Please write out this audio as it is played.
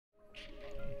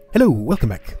Hello, welcome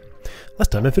back.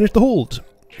 Last time I finished the hold.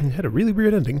 It had a really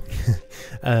weird ending.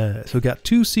 So got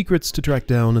two secrets to track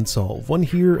down and solve. One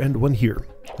here and one here.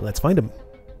 Let's find them.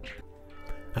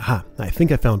 Aha, I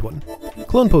think I found one.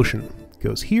 Clone potion.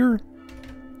 Goes here.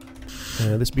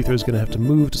 This beether is going to have to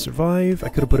move to survive. I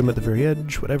could have put him at the very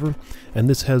edge, whatever. And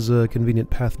this has a convenient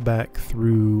path back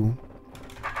through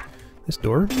this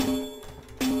door,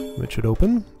 which should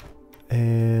open.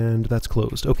 And that's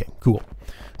closed. Okay, cool.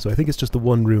 So I think it's just the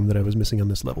one room that I was missing on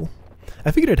this level.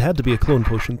 I figured it had to be a clone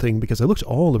potion thing because I looked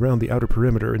all around the outer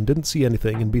perimeter and didn't see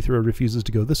anything, and Beethro refuses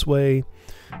to go this way.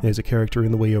 There's a character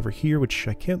in the way over here, which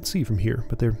I can't see from here,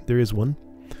 but there is one.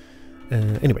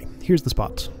 Anyway, here's the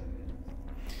spot.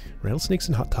 Rattlesnakes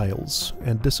and hot tiles,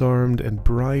 and disarmed and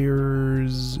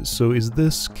briars. So is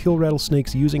this kill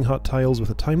rattlesnakes using hot tiles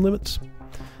with a time limit?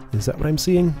 Is that what I'm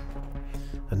seeing?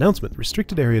 Announcement,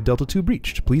 restricted area Delta 2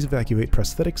 breached. Please evacuate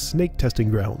prosthetic snake testing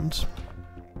ground.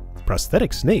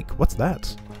 Prosthetic snake? What's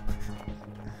that?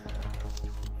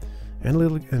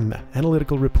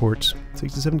 Analytical report,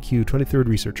 67Q, 23rd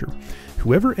researcher.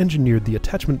 Whoever engineered the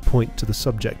attachment point to the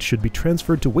subject should be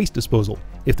transferred to waste disposal.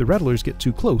 If the rattlers get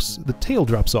too close, the tail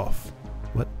drops off.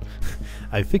 What?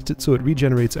 I fixed it so it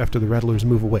regenerates after the rattlers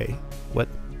move away. What?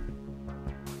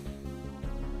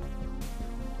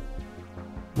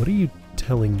 What are you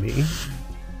telling me?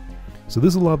 So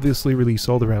this will obviously release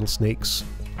all the rattlesnakes.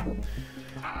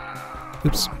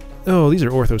 Oops. Oh, these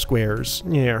are ortho squares.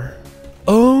 Yeah.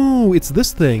 Oh, it's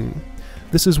this thing.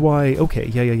 This is why. Okay.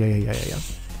 Yeah.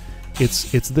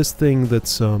 It's this thing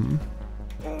that's that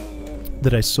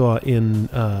I saw in.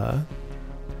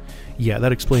 Yeah,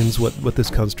 that explains what this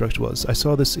construct was. I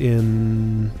saw this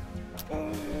in.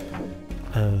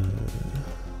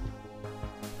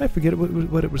 I forget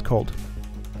what it was called.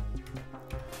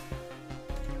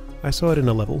 I saw it in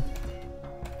a level.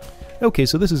 Okay,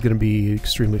 so this is going to be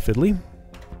extremely fiddly.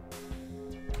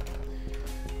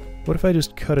 What if I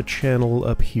just cut a channel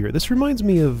up here? This reminds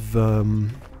me of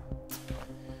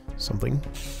something.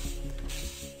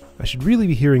 I should really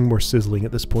be hearing more sizzling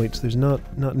at this point. There's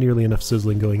not nearly enough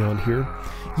sizzling going on here.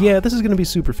 Yeah, this is going to be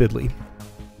super fiddly.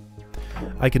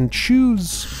 I can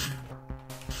choose...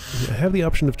 I have the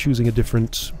option of choosing a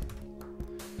different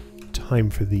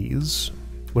time for these.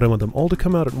 Would I want them all to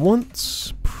come out at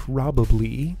once?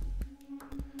 Probably.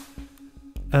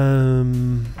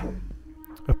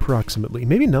 Approximately.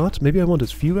 Maybe not. Maybe I want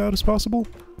as few out as possible.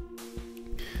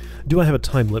 Do I have a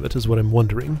time limit is what I'm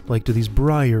wondering. Like, do these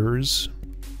briars...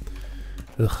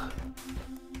 Ugh.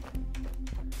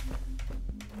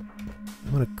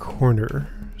 I want to corner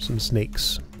some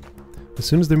snakes. As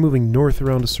soon as they're moving north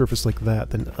around a surface like that,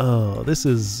 then, oh, this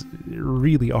is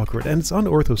really awkward. And it's on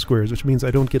ortho squares, which means I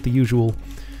don't get the usual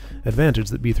advantage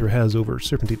that Beethro has over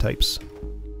Serpenty types.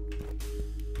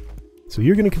 So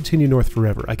you're going to continue north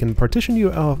forever. I can partition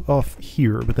you off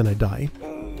here, but then I die.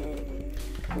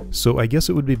 So I guess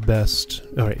it would be best...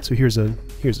 Alright, so here's a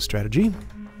strategy.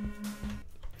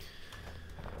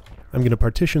 I'm going to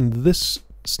partition this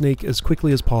snake as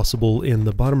quickly as possible in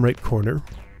the bottom right corner.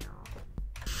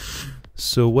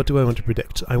 So what do I want to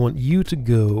predict? I want you to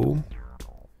go...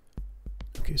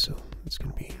 Okay, so it's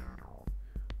going to be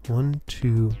 1,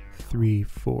 2, 3,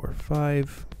 4,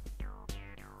 5.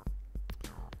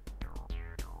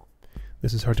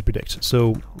 This is hard to predict.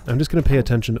 So I'm just going to pay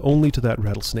attention only to that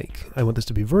rattlesnake. I want this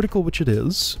to be vertical, which it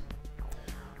is.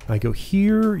 I go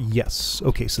here, yes.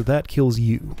 Okay, so that kills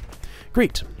you.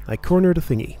 Great, I cornered a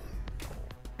thingy.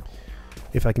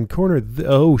 If I can corner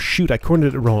oh shoot, I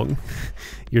cornered it wrong.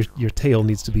 Your tail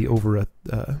needs to be over a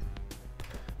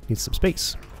needs some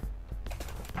space.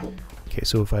 Okay,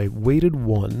 so if I waited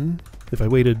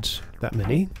that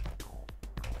many,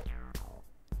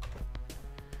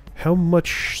 how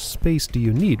much space do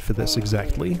you need for this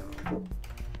exactly?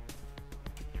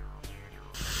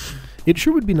 It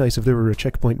sure would be nice if there were a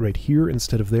checkpoint right here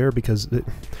instead of there, because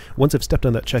once I've stepped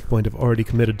on that checkpoint, I've already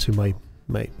committed to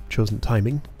my chosen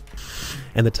timing.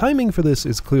 And the timing for this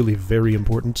is clearly very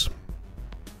important.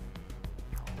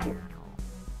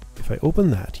 If I open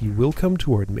that, you will come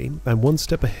toward me. I'm one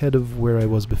step ahead of where I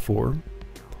was before.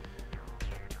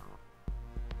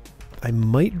 I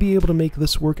might be able to make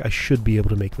this work. I should be able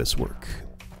to make this work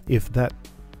if that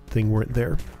thing weren't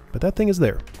there. But that thing is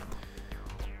there.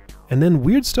 And then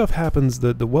weird stuff happens.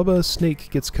 The wubba snake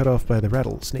gets cut off by the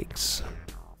rattlesnakes.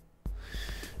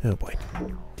 Oh boy.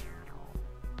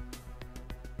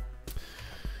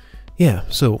 Yeah,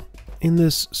 so in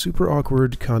this super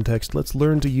awkward context, let's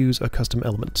learn to use a custom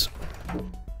element.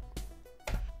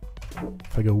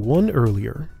 If I go one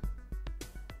earlier,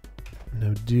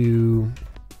 now do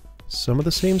some of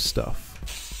the same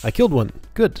stuff. I killed one.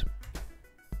 Good.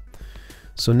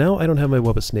 So now I don't have my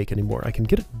Wubba Snake anymore. I can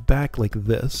get it back like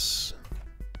this.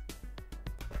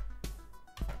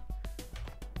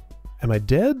 Am I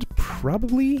dead?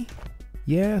 Probably.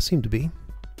 Yeah, seem to be.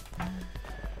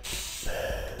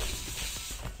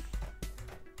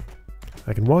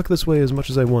 I can walk this way as much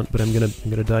as I want, but I'm gonna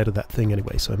die to that thing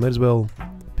anyway, so I might as well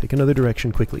pick another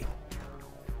direction quickly.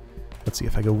 Let's see,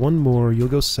 if I go one more, you'll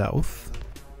go south.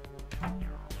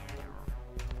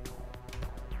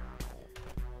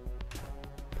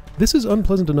 This is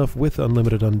unpleasant enough with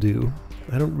unlimited undo.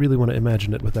 I don't really want to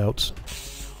imagine it without.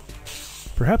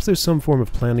 Perhaps there's some form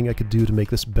of planning I could do to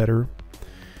make this better.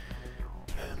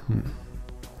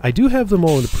 I do have them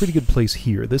all in a pretty good place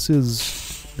here. This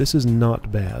is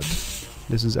not bad.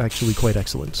 This is actually quite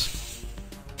excellent.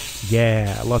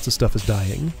 Yeah, lots of stuff is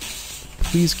dying.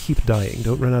 Please keep dying.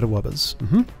 Don't run out of Wubbas.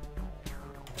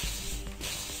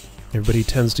 Everybody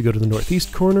tends to go to the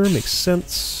northeast corner. Makes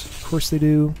sense. Of course they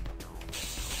do.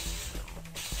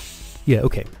 Yeah,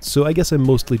 okay. So I guess I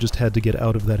mostly just had to get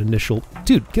out of that initial...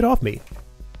 Dude, get off me!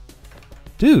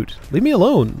 Dude, leave me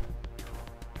alone!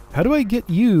 How do I get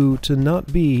you to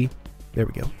not be... There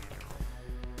we go.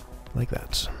 Like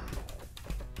that.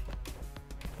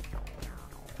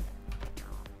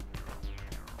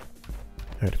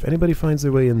 Alright, if anybody finds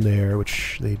their way in there,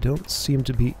 which they don't seem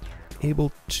to be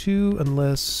able to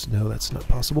unless... No, that's not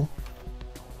possible.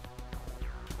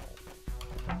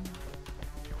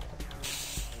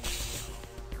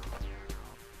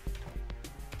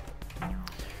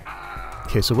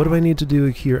 Okay, so what do I need to do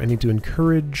here? I need to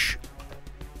encourage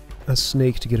a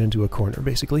snake to get into a corner,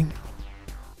 basically.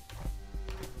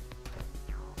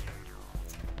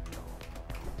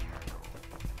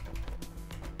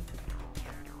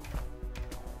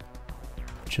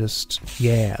 Just,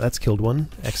 yeah, that's killed one.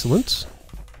 Excellent.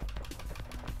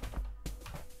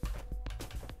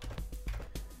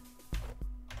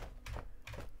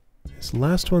 This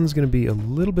last one's going to be a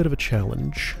little bit of a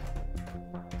challenge.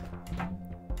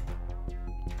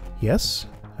 Yes,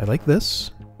 I like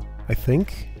this. I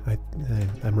think.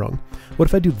 I'm wrong. What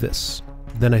if I do this?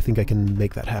 Then I think I can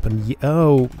make that happen.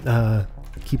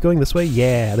 Keep going this way?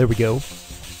 Yeah, there we go.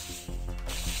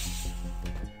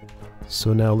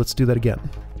 So now let's do that again.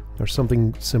 Or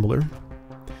something similar.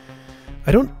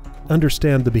 I don't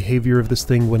understand the behavior of this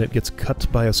thing when it gets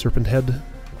cut by a serpent head.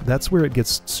 That's where it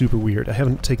gets super weird. I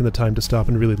haven't taken the time to stop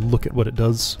and really look at what it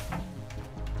does.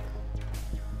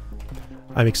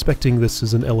 I'm expecting this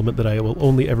is an element that I will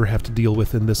only ever have to deal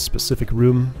with in this specific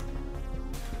room,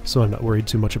 so I'm not worried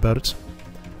too much about it.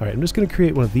 Alright, I'm just going to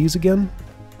create one of these again,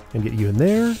 and get you in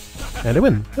there, and I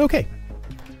win. Okay.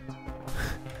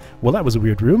 Well, that was a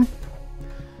weird room.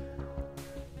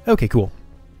 Okay, cool.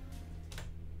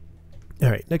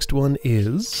 Alright, next one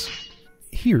is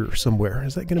here somewhere.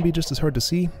 Is that going to be just as hard to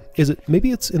see? Is it?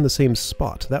 Maybe it's in the same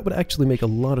spot. That would actually make a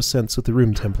lot of sense with the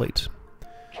room template.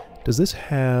 Does this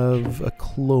have a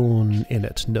clone in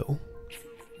it? No.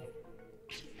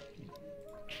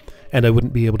 And I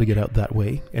wouldn't be able to get out that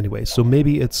way anyway, so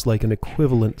maybe it's like an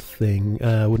equivalent thing.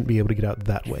 I wouldn't be able to get out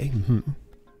that way.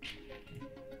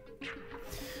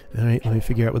 Alright, let me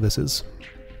figure out what this is.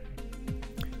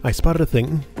 I spotted a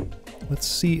thing. Let's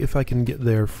see if I can get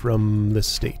there from this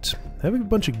state. I have a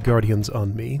bunch of guardians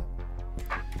on me.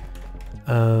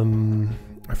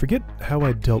 I forget how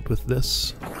I dealt with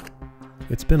this.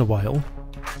 It's been a while.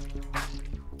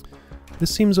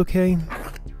 This seems okay.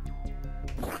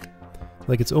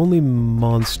 Like, it's only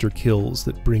monster kills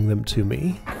that bring them to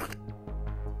me.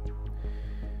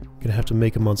 Gonna have to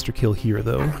make a monster kill here,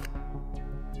 though.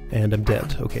 And I'm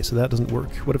dead. Okay, so that doesn't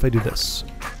work. What if I do this?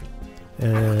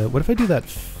 What if I do that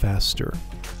faster?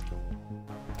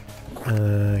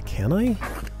 Can I?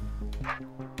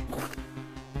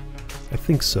 I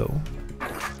think so.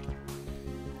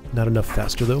 Not enough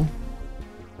faster, though.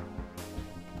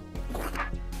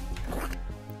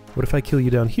 What if I kill you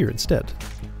down here instead?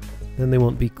 Then they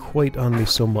won't be quite on me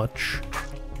so much.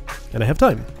 And I have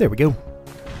time. There we go.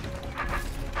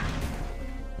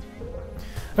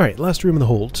 Alright, last room in the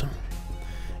hold.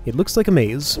 It looks like a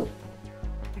maze.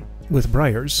 With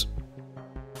briars.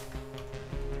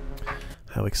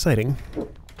 How exciting.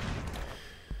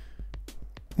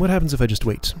 What happens if I just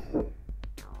wait?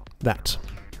 That.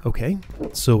 Okay.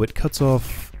 So it cuts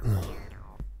off...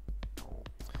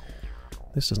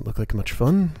 This doesn't look like much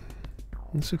fun.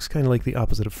 This looks kind of like the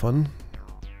opposite of fun.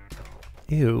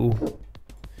 Ew.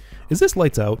 Is this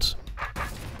lights out?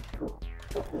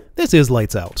 This is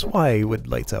lights out. Why would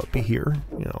lights out be here?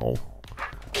 You know.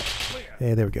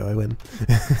 Hey, there we go. I win.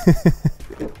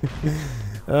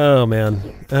 Oh, man.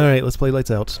 Alright, let's play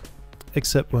lights out.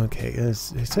 Except, okay,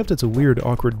 except it's a weird,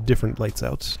 awkward, different lights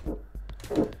out.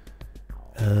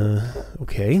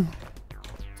 Okay.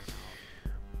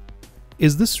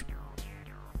 Is this...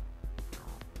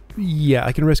 Yeah,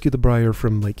 I can rescue the briar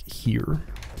from, like, here.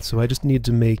 So I just need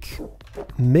to make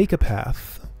a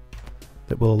path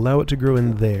that will allow it to grow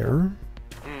in there.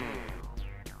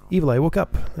 Evil Eye woke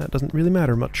up. That doesn't really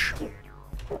matter much.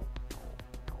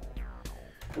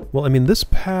 Well, I mean, this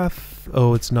path...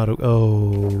 Oh, it's not...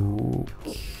 Okay.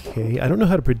 I don't know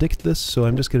how to predict this, so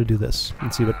I'm just going to do this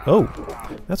and see what... Oh!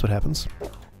 That's what happens.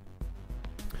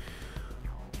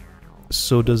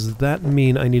 So does that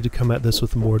mean I need to come at this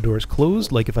with more doors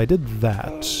closed? Like, if I did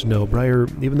that... No, briar...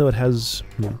 Even though it has...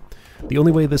 The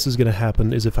only way this is going to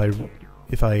happen is if I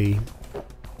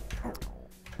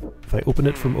open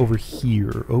it from over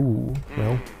here. Oh,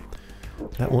 well,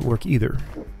 that won't work either.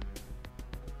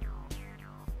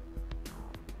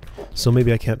 So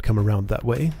maybe I can't come around that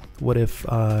way. What if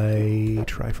I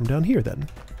try from down here then?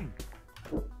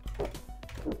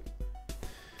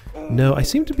 No, I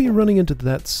seem to be running into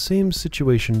that same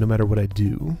situation no matter what I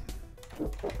do.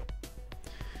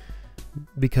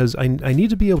 Because I need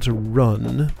to be able to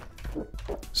run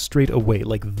straight away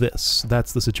like this.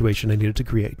 That's the situation I needed to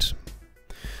create.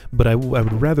 But I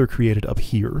would rather create it up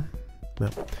here.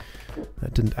 Well,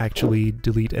 that didn't actually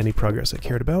delete any progress I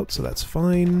cared about, so that's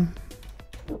fine.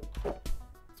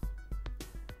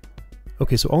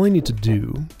 Okay, so all I need to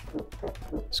do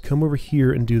is come over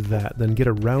here and do that, then get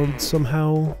around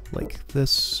somehow, like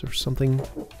this or something.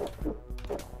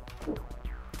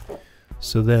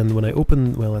 So then when I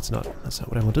open... Well, that's not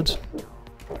what I wanted.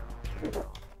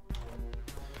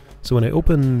 So when I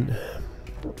open...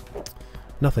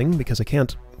 Nothing, because I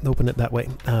can't open it that way.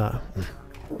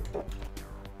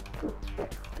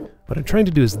 What I'm trying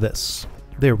to do is this.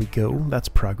 There we go. That's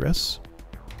progress.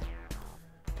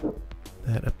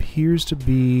 That appears to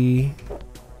be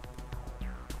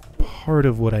part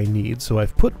of what I need. So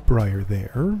I've put briar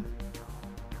there.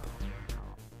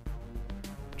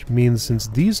 Which means since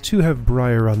these two have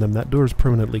briar on them, that door is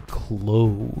permanently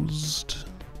closed.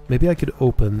 Maybe I could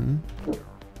open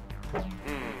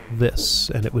this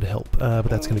and it would help, but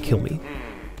that's going to kill me.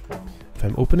 If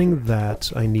I'm opening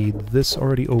that, I need this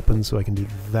already open so I can do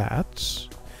that.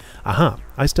 Aha!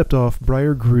 I stepped off,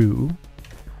 briar grew,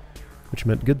 which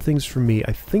meant good things for me.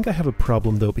 I think I have a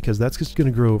problem though, because that's just going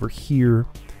to grow over here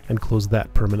and close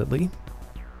that permanently.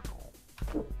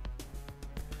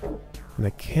 And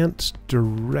I can't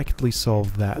directly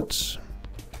solve that.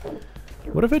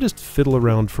 What if I just fiddle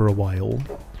around for a while?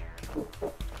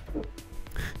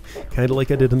 Kind of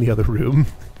like I did in the other room.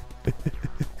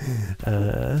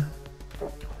 I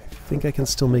think I can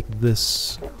still make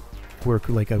this work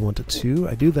like I want it to.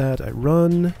 I do that, I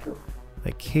run,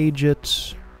 I cage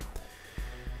it.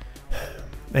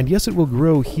 And yes, it will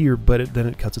grow here, but then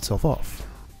it cuts itself off.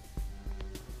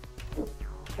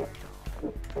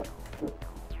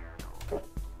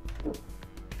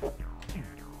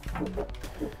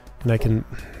 And I can...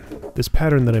 This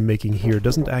pattern that I'm making here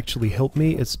doesn't actually help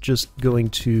me, it's just going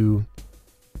to...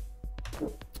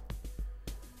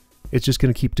 It's just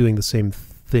going to keep doing the same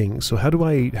thing. So how do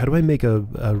I make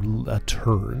a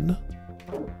turn?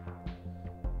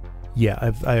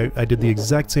 Yeah, I did the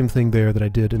exact same thing there that I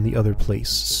did in the other place.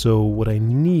 So what I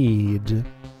need...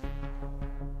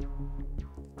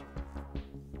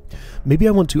 Maybe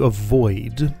I want to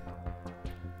avoid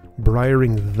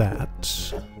briaring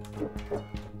that.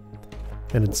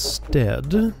 And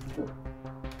instead...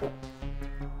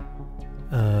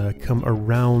 come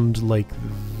around like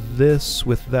this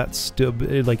with that stub,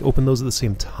 like open those at the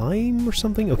same time or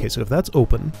something? Okay, so if that's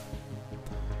open,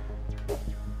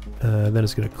 then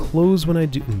it's going to close when I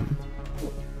do...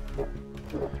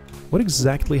 What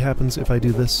exactly happens if I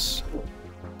do this?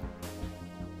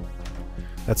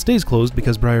 That stays closed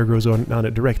because briar grows on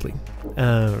it directly.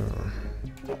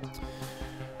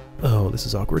 Oh, this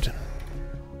is awkward.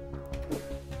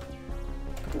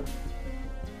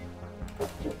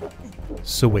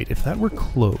 So wait, if that were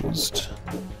closed...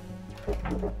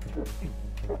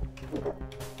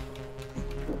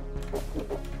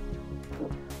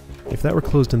 If that were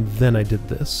closed and then I did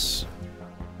this...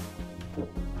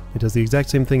 It does the exact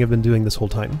same thing I've been doing this whole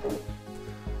time.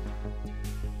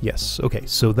 Yes, okay,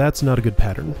 so that's not a good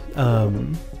pattern.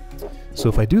 So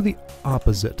if I do the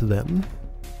opposite then...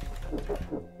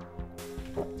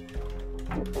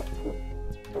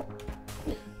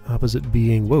 Opposite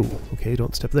being... Whoa, okay,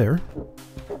 don't step there.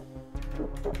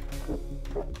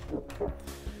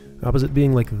 Opposite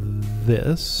being like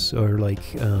this, or like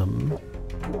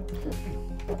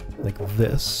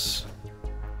this.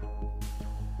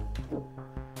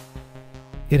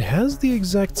 It has the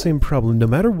exact same problem. No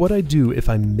matter what I do, if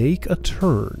I make a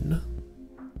turn,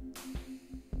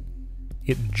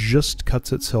 it just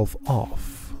cuts itself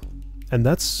off. And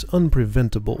that's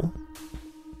unpreventable.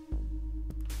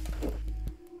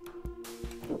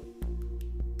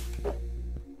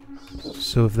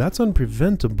 So if that's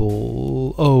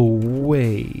unpreventable... Oh,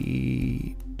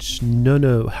 wait...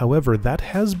 No. However, that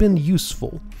has been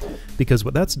useful, because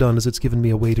what that's done is it's given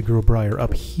me a way to grow briar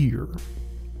up here.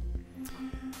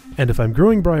 And if I'm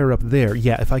growing briar up there,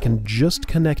 yeah, if I can just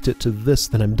connect it to this,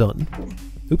 then I'm done.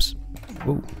 Oops.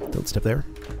 Whoa, don't step there.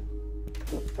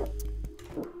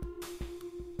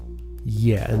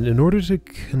 Yeah, and in order to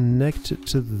connect it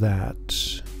to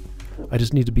that, I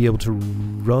just need to be able to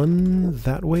run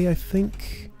that way, I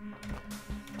think.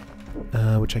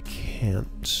 Which I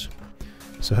can't.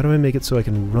 So how do I make it so I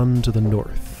can run to the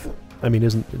north? I mean,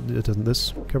 doesn't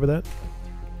this cover that?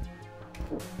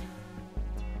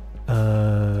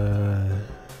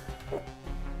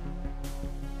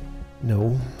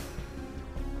 No.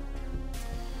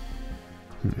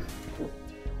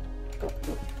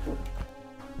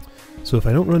 So if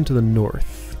I don't run to the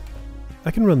north,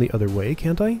 I can run the other way,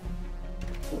 can't I?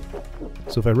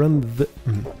 So if I run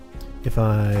if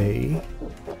I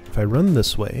run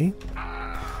this way,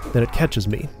 then it catches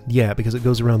me. Yeah, because it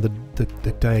goes around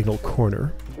the diagonal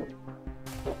corner.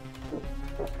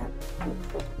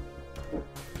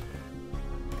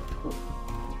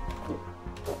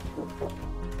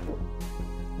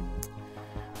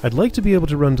 I'd like to be able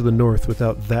to run to the north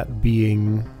without that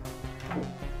being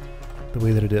the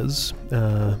way that it is.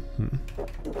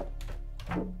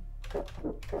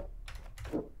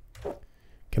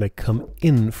 Can I come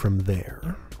in from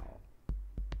there?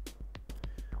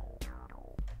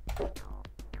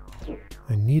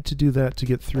 I need to do that to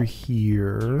get through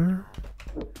here,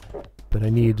 but I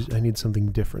need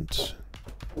something different.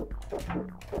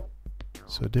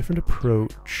 So a different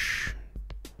approach.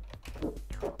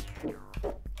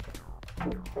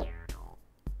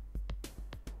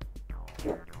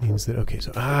 Means that, okay,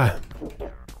 so,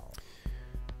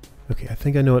 okay, I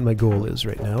think I know what my goal is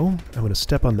right now. I'm going to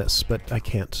step on this, but I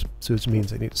can't. So it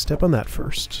means I need to step on that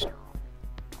first.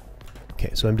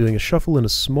 Okay, so I'm doing a shuffle in a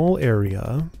small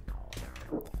area.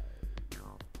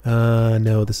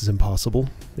 No, this is impossible.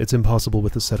 It's impossible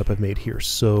with the setup I've made here,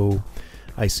 so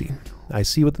I see. I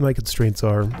see what my constraints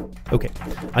are. Okay,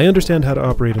 I understand how to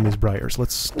operate on these briars.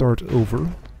 Let's start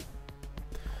over.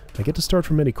 I get to start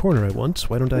from any corner I want.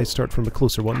 Why don't I start from the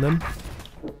closer one then?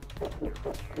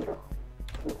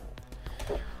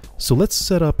 So let's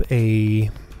set up a...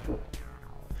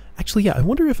 Actually, yeah, I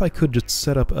wonder if I could just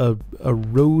set up a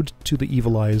road to the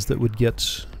Evil Eyes that would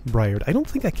get briared. I don't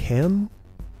think I can.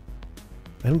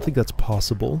 I don't think that's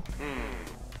possible.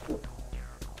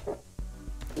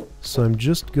 So I'm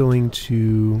just going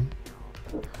to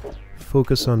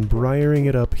focus on briaring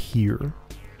it up here.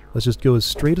 Let's just go as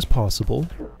straight as possible.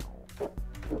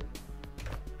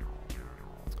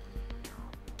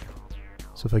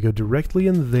 So if I go directly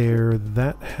in there,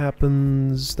 that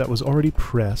happens... That was already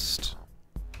pressed.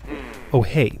 Oh,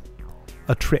 hey.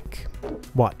 A trick.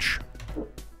 Watch.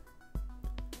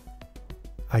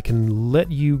 I can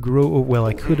let you grow... Well,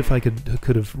 I could if I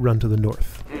could have run to the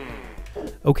north.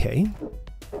 Okay.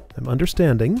 I'm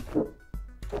understanding.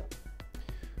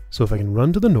 So if I can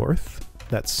run to the north,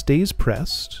 that stays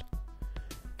pressed,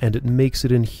 and it makes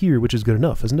it in here, which is good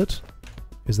enough, isn't it?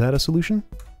 Is that a solution?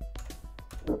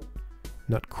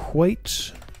 Not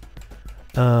quite.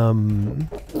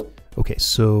 Okay,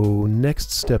 so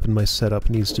next step in my setup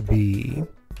needs to be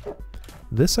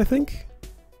this, I think.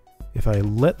 If I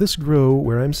let this grow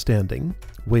where I'm standing,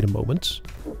 wait a moment.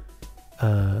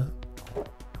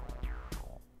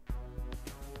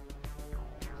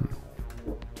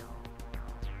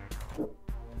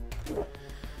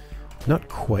 Not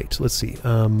quite. Let's see.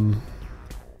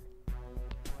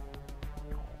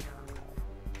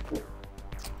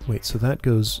 Wait, so that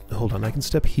goes... Hold on, I can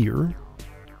step here.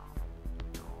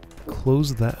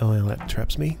 Close that... Oh, well, that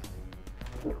traps me.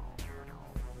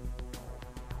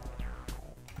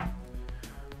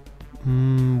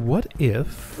 What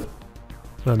if...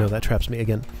 Oh no, that traps me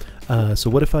again. So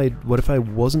what if I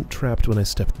wasn't trapped when I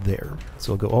stepped there?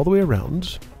 So I'll go all the way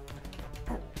around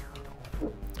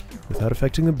without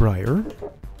affecting the briar.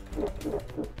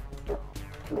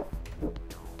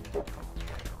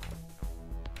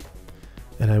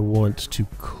 And I want to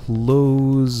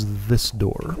close this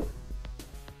door.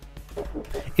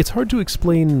 It's hard to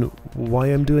explain why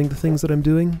I'm doing the things that I'm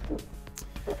doing,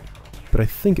 but I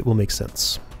think it will make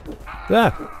sense.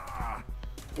 Ah!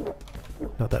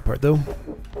 Not that part, though.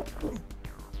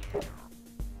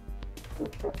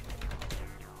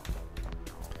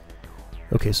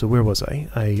 Okay, so where was I?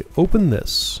 I open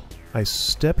this, I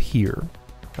step here,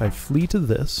 I flee to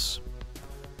this,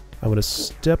 I want to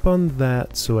step on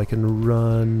that so I can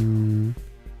run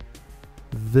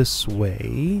this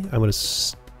way. I want to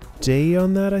stay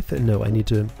on that, I think. No, I need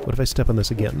to... What if I step on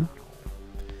this again?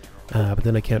 But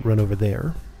then I can't run over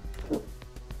there.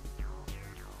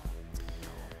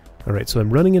 Alright, so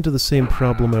I'm running into the same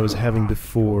problem I was having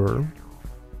before.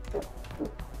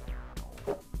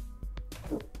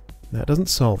 That doesn't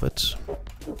solve it.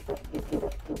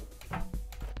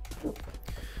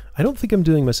 I don't think I'm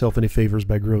doing myself any favors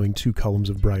by growing 2 columns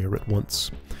of briar at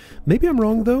once. Maybe I'm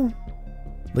wrong, though.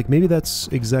 Like, maybe that's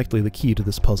exactly the key to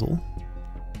this puzzle.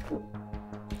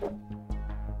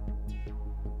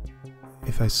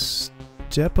 If I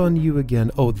step on you again...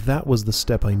 Oh, that was the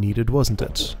step I needed, wasn't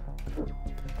it?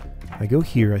 I go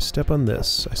here, I step on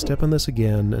this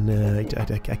again, and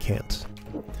I can't.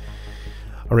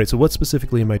 Alright, so what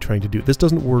specifically am I trying to do? This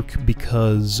doesn't work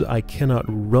because I cannot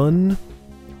run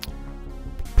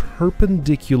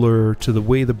perpendicular to the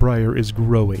way the briar is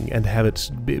growing and have it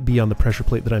be on the pressure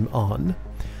plate that I'm on.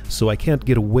 So I can't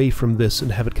get away from this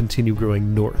and have it continue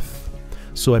growing north.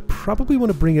 So I probably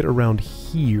want to bring it around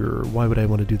here. Why would I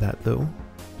want to do that, though?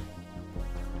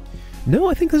 No,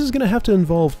 I think this is going to have to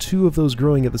involve 2 of those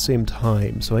growing at the same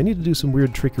time, so I need to do some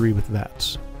weird trickery with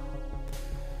that.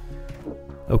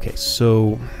 Okay,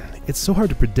 so it's so hard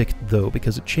to predict, though,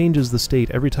 because it changes the state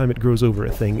every time it grows over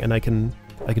a thing, and I can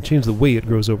change the way it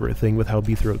grows over a thing with how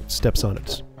Beethroat steps on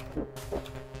it.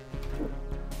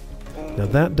 Now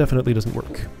that definitely doesn't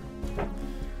work.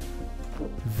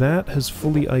 That has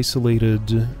fully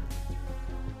isolated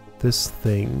this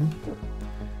thing.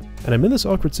 And I'm in this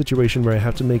awkward situation where I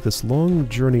have to make this long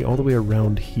journey all the way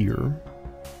around here.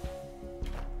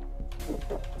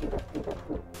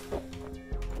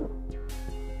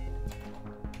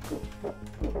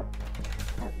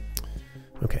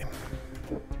 Okay.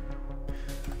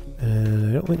 And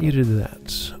I don't want you to do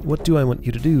that. What do I want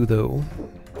you to do, though?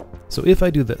 So if I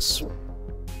do this,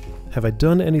 have I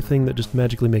done anything that just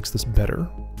magically makes this better?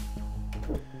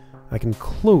 I can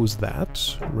close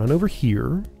that, run over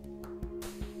here.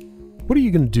 What are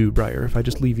you going to do, Briar, if I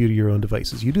just leave you to your own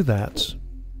devices? You do that.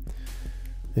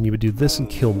 Then you would do this and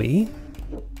kill me.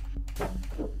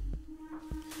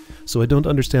 So I don't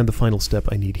understand the final step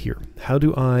I need here. How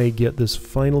do I get this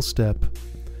final step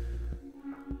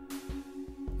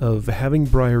of having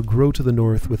Briar grow to the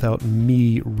north without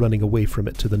me running away from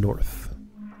it to the north?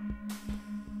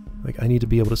 Like, I need to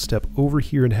be able to step over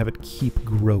here and have it keep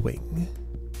growing.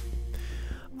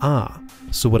 Ah,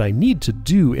 so what I need to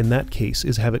do in that case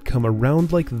is have it come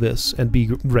around like this and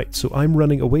be... Right, so I'm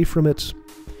running away from it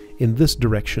in this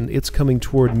direction. It's coming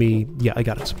toward me. Yeah, I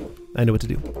got it. I know what to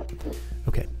do.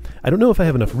 Okay. I don't know if I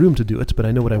have enough room to do it, but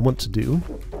I know what I want to do.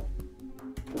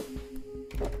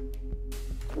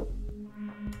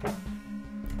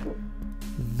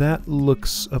 That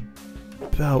looks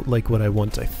about like what I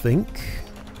want, I think.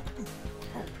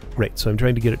 Right, so I'm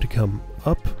trying to get it to come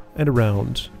up and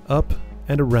around, up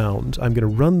and around. I'm going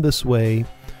to run this way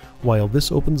while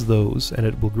this opens those, and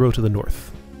it will grow to the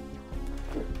north.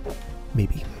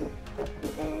 Maybe.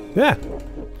 Yeah!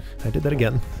 I did that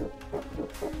again.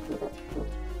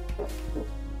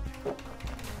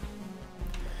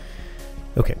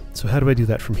 Okay, so how do I do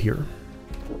that from here?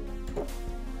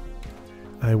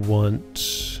 I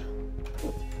want...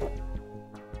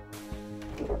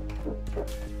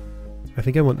 I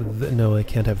think I want... No, I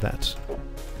can't have that.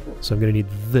 So I'm going to need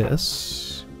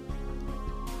this.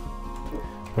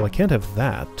 Well, I can't have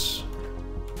that.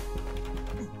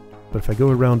 But if I go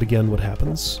around again, what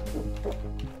happens?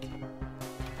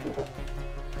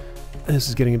 This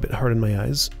is getting a bit hard in my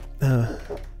eyes.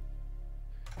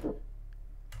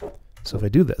 So if I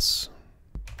do this,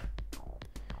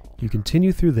 you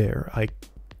continue through there. I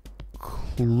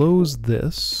close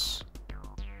this.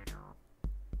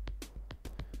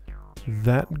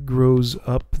 That grows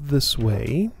up this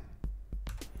way.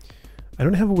 I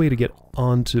don't have a way to get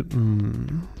onto...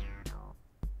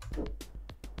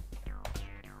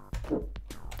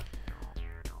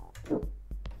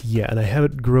 Yeah, and I have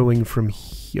it growing from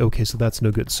here. Okay, so that's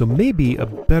no good. So maybe a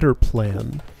better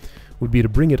plan would be to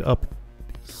bring it up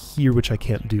here, which I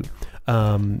can't do.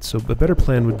 So a better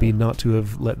plan would be not to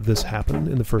have let this happen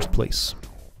in the first place.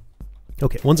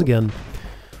 Okay, once again,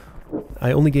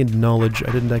 I only gained knowledge.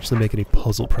 I didn't actually make any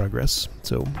puzzle progress,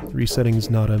 so resetting's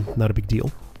not a big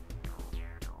deal.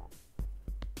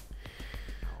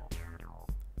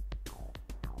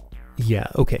 Yeah,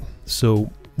 okay, so,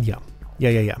 yeah.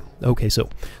 Okay, so,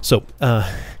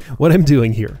 what I'm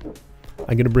doing here,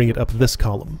 I'm going to bring it up this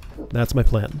column. That's my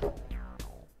plan.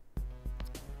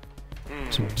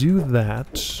 To do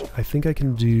that, I think I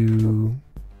can do...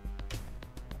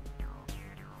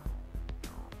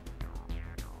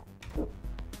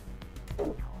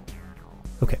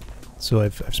 So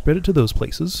I've spread it to those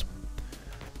places.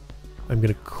 I'm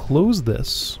going to close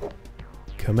this,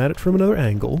 come at it from another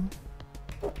angle,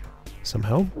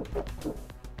 somehow.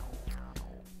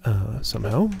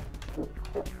 Somehow.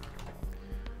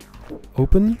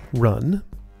 Open, run,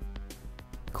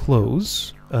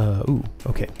 close. Ooh,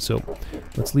 okay, so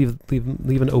let's leave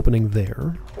an opening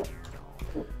there.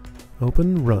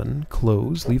 Open, run,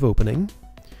 close, leave opening.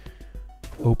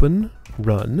 Open,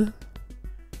 run.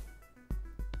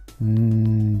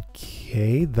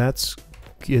 Okay,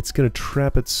 it's gonna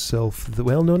trap itself.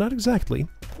 Well, no, not exactly.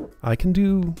 I can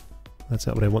do... That's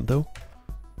not what I want, though.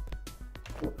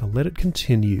 I'll let it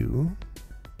continue.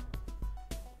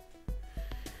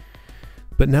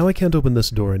 But now I can't open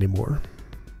this door anymore.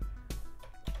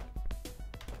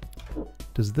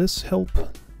 Does this help?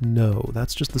 No,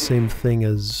 that's just the same thing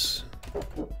as...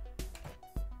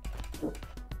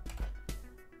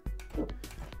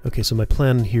 Okay, so my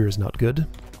plan here is not good.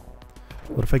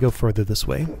 What if I go further this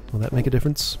way? Will that make a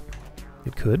difference?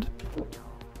 It could.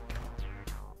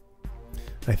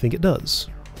 I think it does.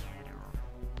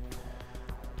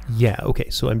 Yeah, okay,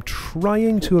 so I'm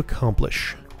trying to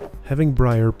accomplish having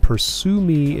Briar pursue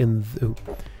me in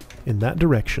that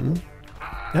direction.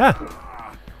 Ah!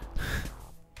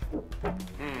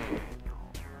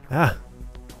 Ah!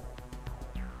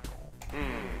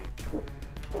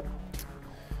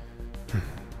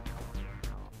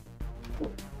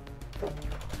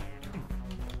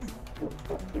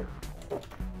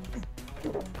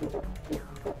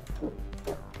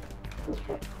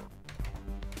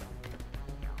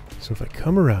 So if I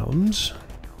come around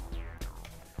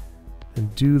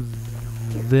and do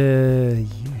the...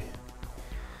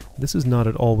 This is not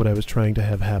at all what I was trying to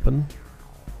have happen.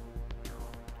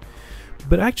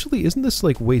 But actually, isn't this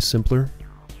like way simpler?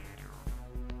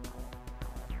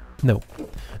 No.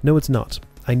 No, it's not.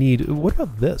 I need... What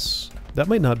about this? That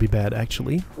might not be bad,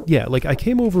 actually. Yeah, like I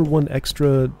came over one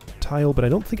extra tile, but I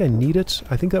don't think I need it.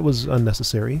 I think that was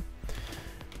unnecessary.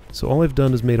 So all I've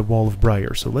done is made a wall of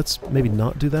briar, so let's maybe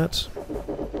not do that.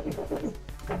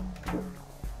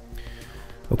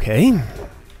 Okay.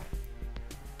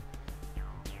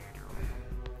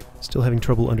 Still having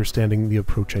trouble understanding the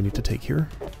approach I need to take here.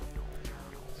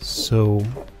 So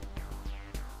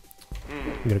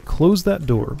I'm going to close that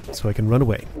door so I can run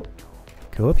away.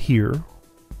 Go up here.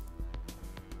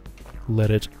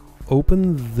 Let it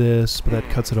open this, but that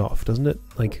cuts it off, doesn't it?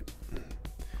 Like,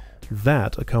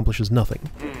 that accomplishes nothing.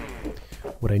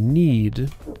 What I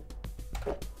need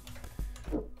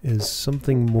is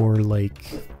something more like...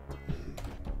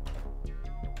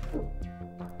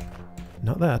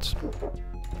 Not that.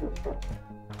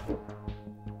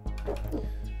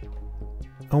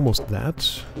 Almost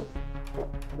that.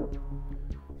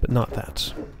 But not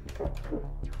that.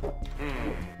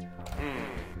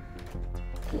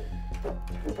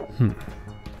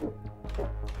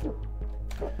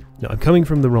 No, I'm coming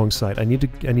from the wrong side. I need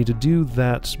to do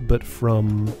that, but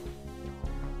from...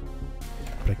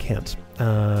 But I can't.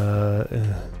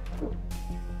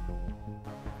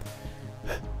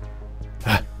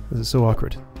 This is so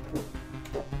awkward.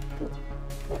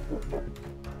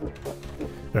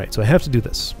 Alright, so I have to do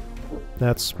this.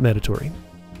 That's mandatory.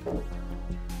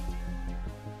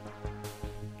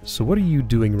 So what are you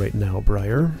doing right now,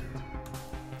 Briar?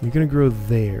 You're gonna grow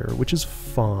there, which is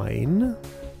fine.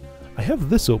 I have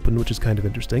this open, which is kind of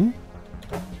interesting.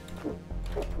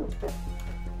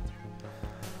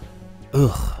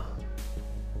 Ugh.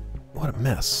 What a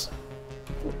mess.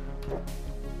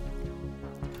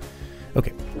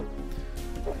 Okay.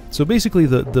 So basically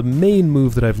the main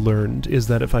move that I've learned is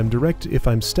that if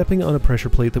I'm stepping on a pressure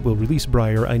plate that will release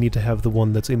briar, I need to have the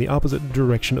one that's in the opposite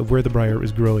direction of where the briar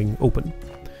is growing open.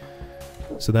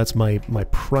 So that's my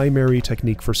primary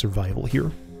technique for survival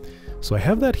here. So I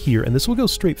have that here, and this will go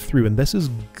straight through, and this is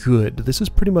good. This is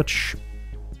pretty much...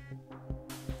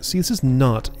 See, this is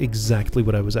not exactly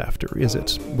what I was after, is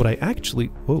it? What I actually...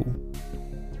 Whoa.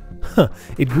 Huh.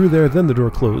 It grew there, then the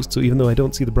door closed, so even though I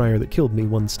don't see the briar that killed me,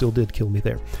 one still did kill me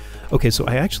there. Okay, so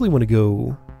I actually want to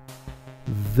go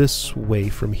this way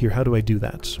from here. How do I do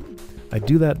that? I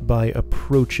do that by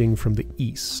approaching from the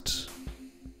east.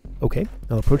 Okay,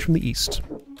 I'll approach from the east.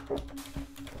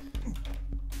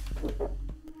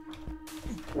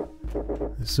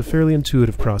 This is a fairly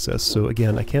intuitive process, so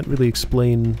again, I can't really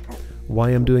explain why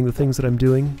I'm doing the things that I'm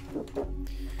doing,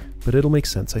 but it'll make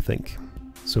sense, I think.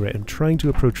 So right, I'm trying to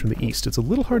approach from the east. It's a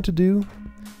little hard to do,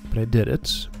 but I did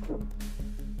it.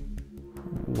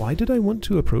 Why did I want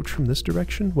to approach from this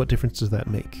direction? What difference does that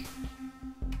make?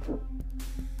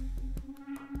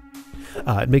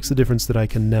 It makes the difference that I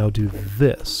can now do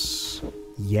this.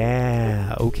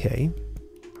 Yeah, okay.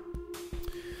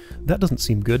 That doesn't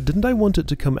seem good. Didn't I want it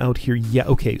to come out here? Yeah,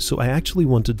 okay, so I actually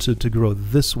wanted to grow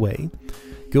this way.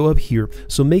 Go up here.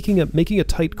 So making a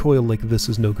tight coil like this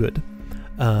is no good.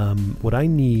 What I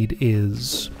need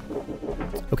is...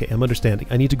 Okay, I'm understanding.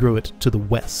 I need to grow it to the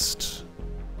west.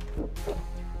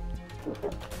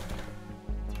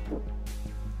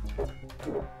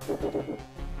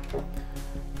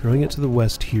 Growing it to the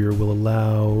west here will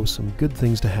allow some good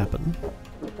things to happen.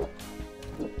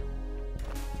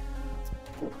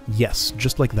 Yes,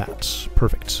 just like that.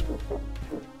 Perfect.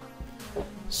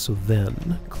 So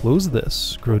then, close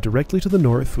this, grow directly to the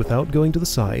north without going to the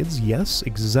sides. Yes,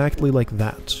 exactly like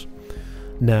that.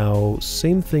 Now,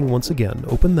 same thing once again.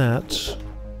 Open that.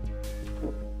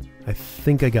 I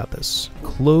think I got this.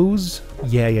 Close.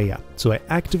 Yeah. So I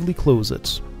actively close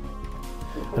it.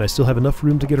 And I still have enough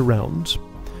room to get around.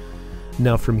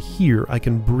 Now from here, I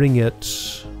can bring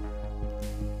it...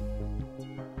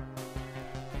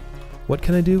 What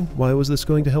can I do? Why was this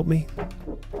going to help me?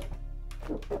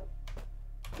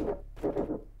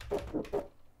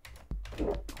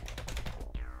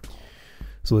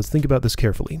 So let's think about this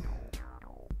carefully.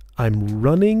 I'm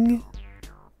running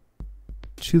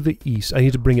to the east. I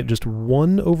need to bring it just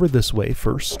one over this way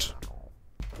first.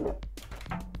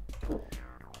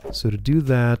 So to do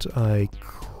that, I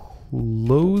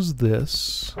close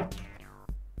this.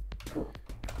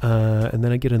 And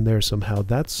then I get in there somehow.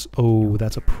 That's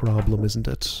a problem, isn't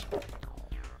it?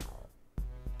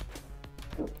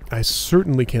 I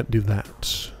certainly can't do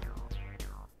that.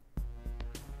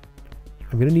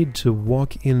 I'm gonna need to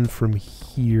walk in from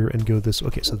here and go this...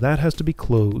 Okay, so that has to be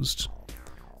closed.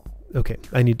 Okay,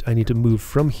 I need to move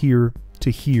from here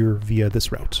to here via this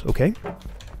route, okay?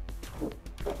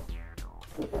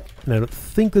 And I don't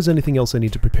think there's anything else I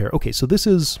need to prepare. Okay, so this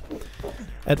is...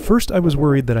 At first I was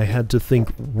worried that I had to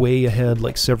think way ahead,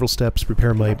 like several steps,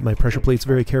 prepare my pressure plates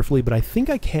very carefully, but I think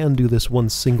I can do this one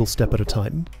single step at a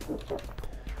time.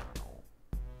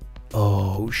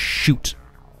 Oh, shoot.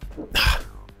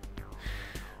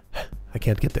 I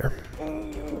can't get there.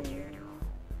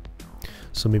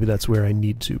 So maybe that's where I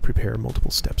need to prepare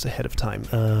multiple steps ahead of time.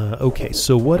 Okay,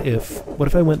 so what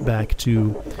if I went back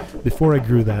to before I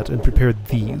grew that and prepared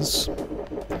these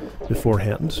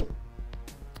beforehand?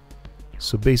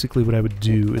 So basically what I would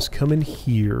do is come in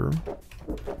here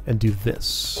and do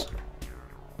this.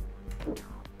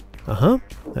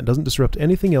 That doesn't disrupt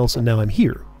anything else, and now I'm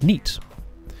here. Neat.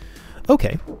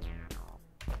 Okay.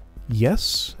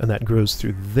 Yes, and that grows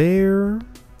through there,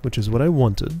 which is what I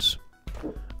wanted.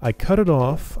 I cut it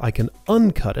off, I can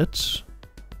uncut it,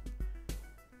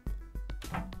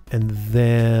 and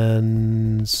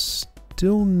then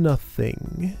still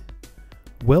nothing.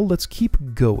 Well, let's keep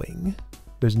going.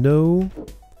 There's no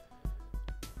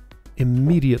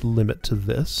immediate limit to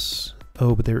this.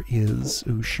 Oh, but there is.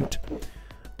 Oh, shoot.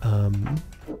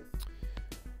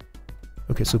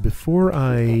 Okay, so before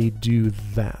I do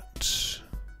that,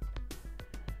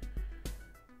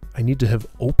 I need to have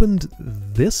opened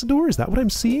this door? Is that what I'm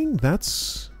seeing?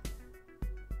 That's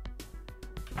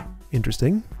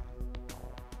interesting.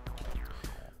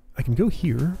 I can go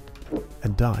here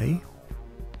and die.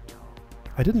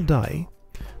 I didn't die,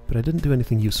 but I didn't do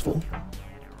anything useful.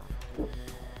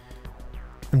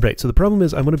 And right, so the problem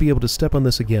is I want to be able to step on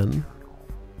this again,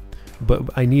 but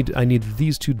I need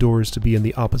these two doors to be in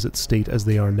the opposite state as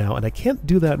they are now, and I can't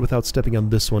do that without stepping on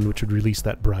this one, which would release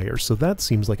that briar, so that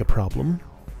seems like a problem.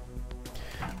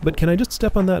 But can I just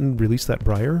step on that and release that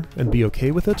briar and be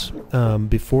okay with it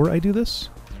before I do this?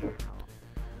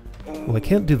 Well, I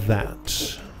can't do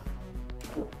that.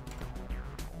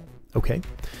 Okay,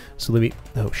 so let me...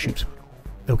 Oh, shoot.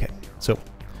 Okay, so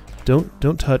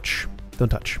don't touch. Don't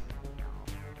touch.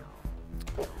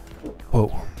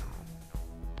 Whoa.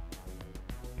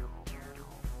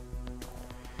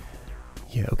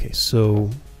 Yeah, okay,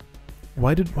 so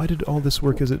why did all this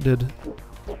work as it did?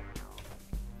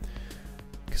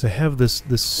 Because I have this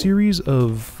series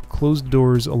of closed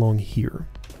doors along here.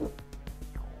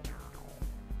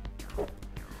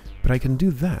 But I can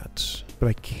do that, but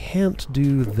I can't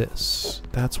do this.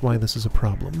 That's why this is a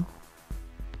problem.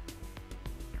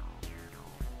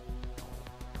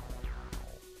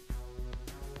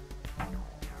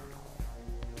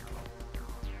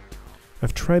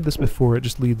 I've tried this before, it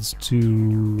just leads to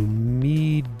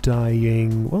me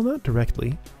dying, well, not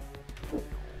directly.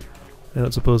 I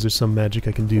don't suppose there's some magic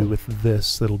I can do with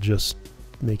this that'll just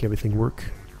make everything work.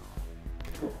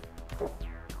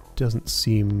 Doesn't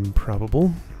seem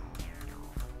probable.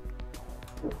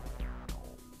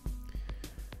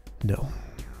 No.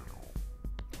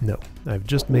 No, I've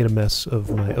just made a mess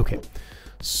of my... Okay,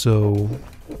 so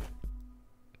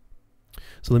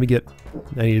So let me get...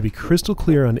 I need to be crystal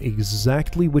clear on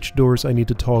exactly which doors I need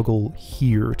to toggle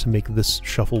here to make this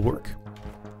shuffle work.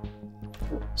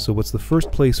 So what's the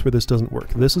first place where this doesn't work?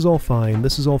 This is all fine,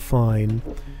 this is all fine.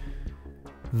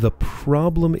 The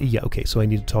problem... yeah, okay, so I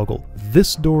need to toggle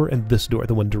this door and this door,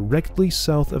 the one directly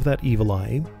south of that evil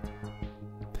eye.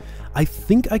 I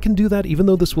think I can do that, even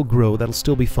though this will grow, that'll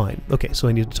still be fine. Okay, so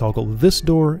I need to toggle this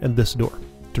door and this door,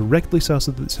 directly south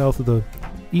of the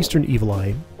eastern evil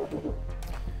eye.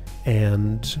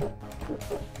 And...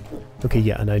 okay,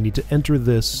 yeah, and I need to enter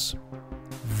this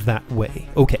that way.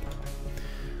 Okay.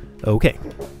 Okay.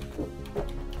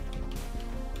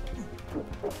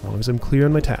 As long as I'm clear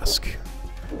on my task.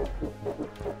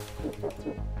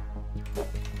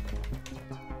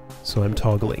 So I'm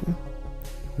toggling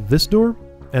this door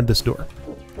and this door.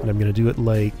 And I'm going to do it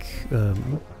like...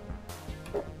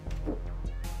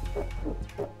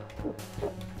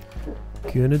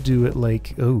 gonna do it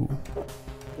like... oh.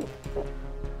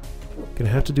 Gonna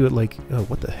have to do it like... oh,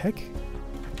 what the heck?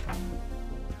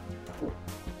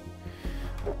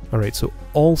 Alright, so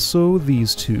also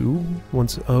these two...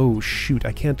 once... oh, shoot,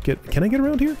 I can't get... can I get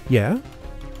around here? Yeah?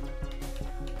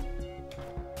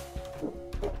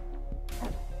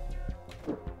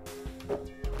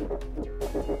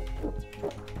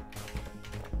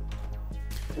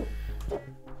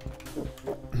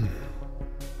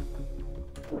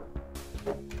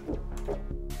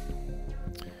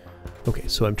 Okay,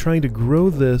 so I'm trying to grow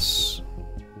this...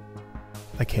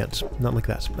 I can't, not like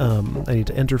that. I need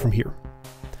to enter from here.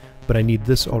 But I need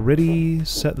this already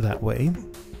set that way.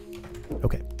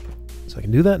 Okay, so I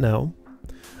can do that now.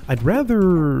 I'd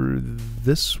rather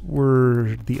this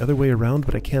were the other way around,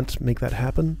 but I can't make that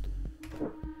happen.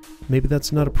 Maybe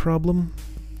that's not a problem.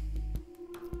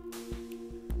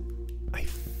 I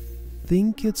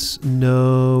think it's...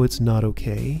 no, it's not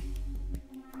okay.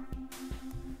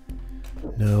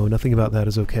 No, nothing about that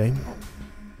is okay.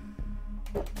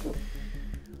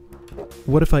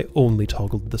 What if I only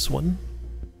toggled this one?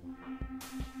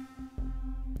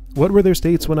 What were their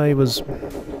states when I was...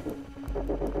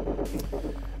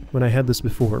 when I had this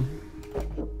before?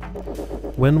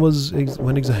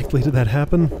 When exactly did that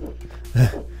happen?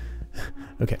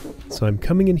 Okay, so I'm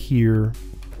coming in here...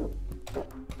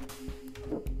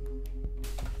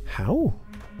 how?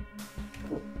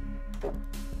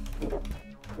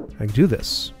 I do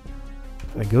this.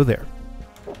 I go there.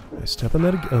 I step on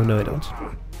that again. Oh, no, I don't.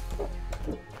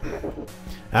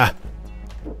 Ah!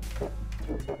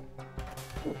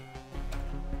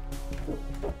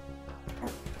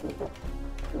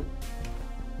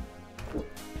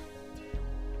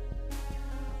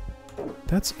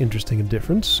 That's interesting and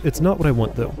different. It's not what I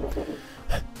want, though.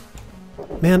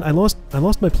 Man, I lost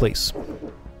my place.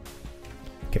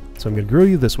 Okay, so I'm going to grow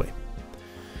you this way.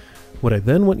 What I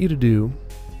then want you to do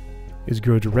is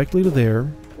grow directly to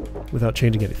there without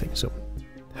changing anything. So,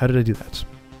 how did I do that?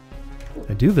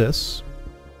 I do this,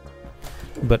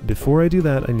 but before I do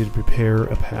that, I need to prepare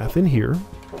a path in here,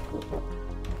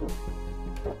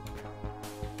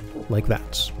 like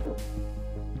that.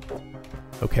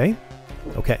 Okay?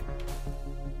 Okay.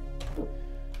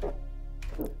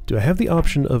 Do I have the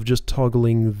option of just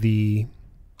toggling the...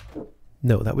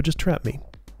 no, that would just trap me.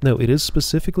 No, it is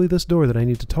specifically this door that I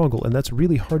need to toggle, and that's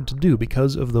really hard to do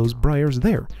because of those briars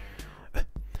there.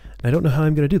 I don't know how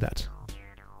I'm going to do that.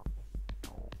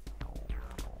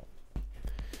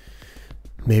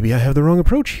 Maybe I have the wrong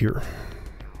approach here.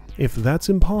 If that's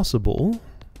impossible...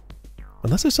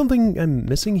 unless there's something I'm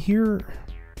missing here...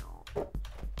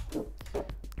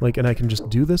 like, and I can just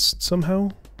do this somehow?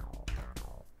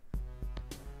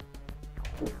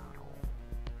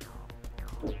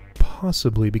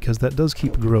 Possibly, because that does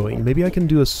keep growing. Maybe I can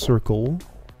do a circle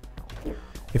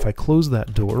if I close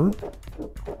that door.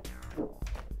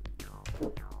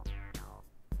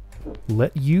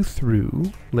 Let you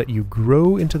through. Let you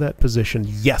grow into that position.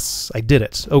 Yes! I did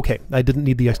it! Okay, I didn't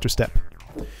need the extra step.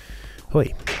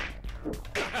 Hoi.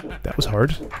 That was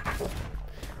hard.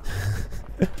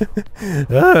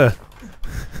 Ah!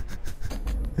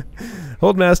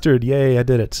 Hold mastered! Yay, I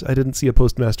did it. I didn't see a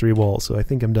post-mastery wall, so I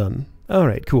think I'm done.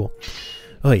 Alright, cool.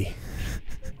 Oi.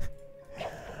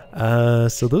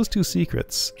 So those two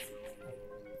secrets.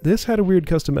 This had a weird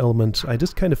custom element. I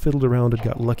just kind of fiddled around and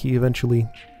got lucky eventually.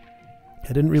 I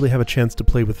didn't really have a chance to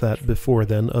play with that before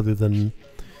then, other than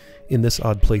in this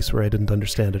odd place where I didn't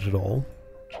understand it at all.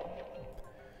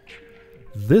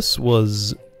 This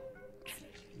was...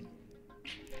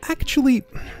 actually...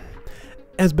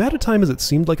 as bad a time as it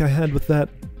seemed like I had with that,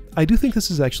 I do think this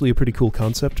is actually a pretty cool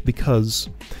concept, because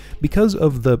because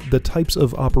of the types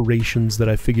of operations that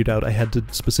I figured out I had to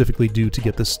specifically do to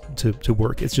get this to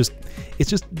work. It's just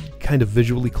kind of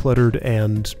visually cluttered,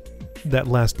 and that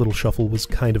last little shuffle was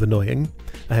kind of annoying.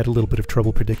 I had a little bit of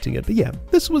trouble predicting it, but yeah,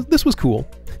 this was cool.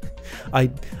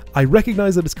 I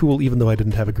recognize that it's cool even though I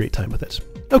didn't have a great time with it.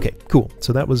 Okay, cool.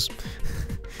 So that was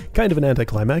kind of an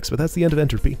anticlimax, but that's the end of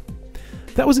Entropy.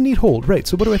 That was a neat hold, right?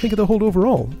 So what do I think of the hold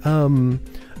overall?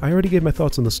 I already gave my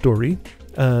thoughts on the story.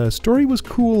 Story was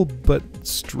cool, but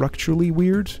structurally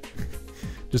weird.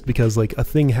 Just because, like, a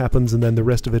thing happens and then the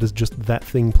rest of it is just that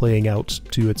thing playing out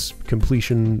to its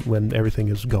completion when everything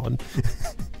is gone.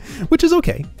 Which is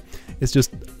okay. It's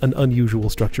just an unusual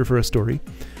structure for a story.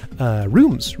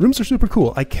 Rooms. Rooms are super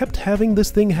cool. I kept having this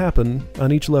thing happen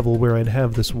on each level where I'd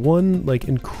have this one, like,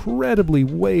 incredibly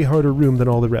way harder room than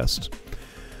all the rest.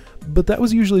 But that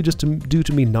was usually just due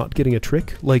to me not getting a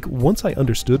trick. Like, once I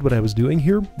understood what I was doing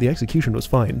here, the execution was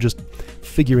fine. Just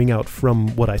figuring out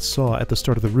from what I saw at the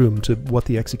start of the room to what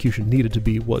the execution needed to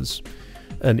be was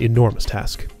an enormous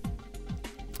task.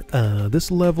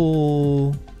 This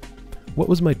level... What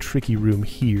was my tricky room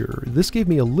here? This gave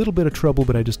me a little bit of trouble,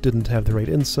 but I just didn't have the right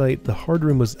insight. The hard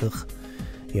room was... Ugh.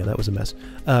 Yeah, that was a mess.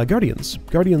 Guardians.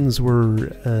 Guardians were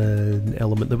an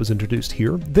element that was introduced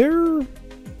here. They're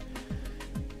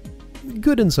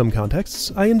good in some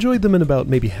contexts. I enjoyed them in about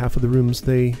maybe half of the rooms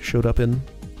they showed up in.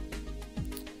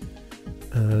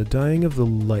 Dying of the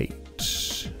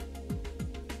Light.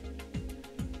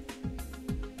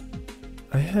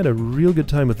 I had a real good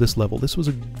time with this level. This was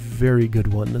a very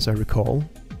good one, as I recall.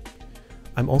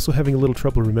 I'm also having a little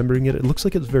trouble remembering it. It looks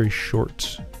like it's very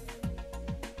short.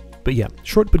 But yeah,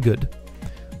 short but good.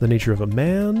 The Nature of a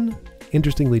Man.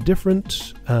 Interestingly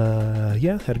different.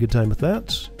 Yeah, had a good time with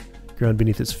that. Ground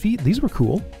Beneath His Feet. These were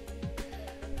cool.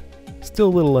 Still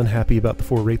a little unhappy about the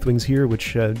 4 Wraithwings here,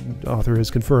 which author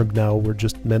has confirmed now were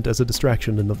just meant as a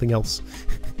distraction and nothing else.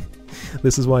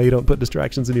 This is why you don't put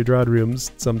distractions in your DROD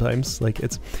rooms sometimes. Like,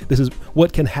 this is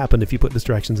what can happen if you put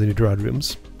distractions in your DROD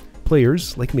rooms.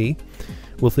 Players, like me,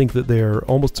 will think that they're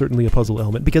almost certainly a puzzle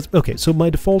element. Because, okay, so my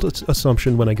default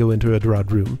assumption when I go into a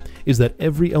DROD room is that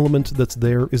every element that's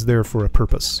there is there for a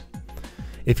purpose.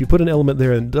 If you put an element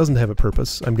there and it doesn't have a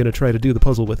purpose, I'm going to try to do the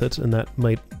puzzle with it, and that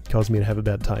might cause me to have a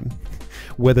bad time.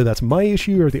 Whether that's my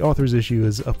issue or the author's issue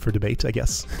is up for debate, I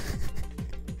guess.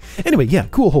 Anyway, yeah,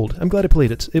 cool hold. I'm glad I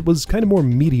played it. It was kind of more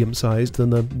medium-sized than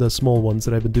the small ones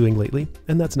that I've been doing lately,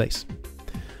 and that's nice.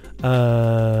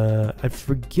 I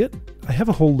forget... I have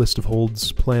a whole list of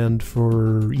holds planned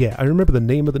for... Yeah, I remember the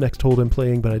name of the next hold I'm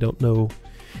playing, but I don't know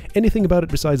anything about it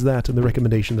besides that and the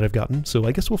recommendation that I've gotten, so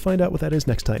I guess we'll find out what that is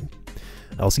next time.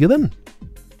 I'll see you then!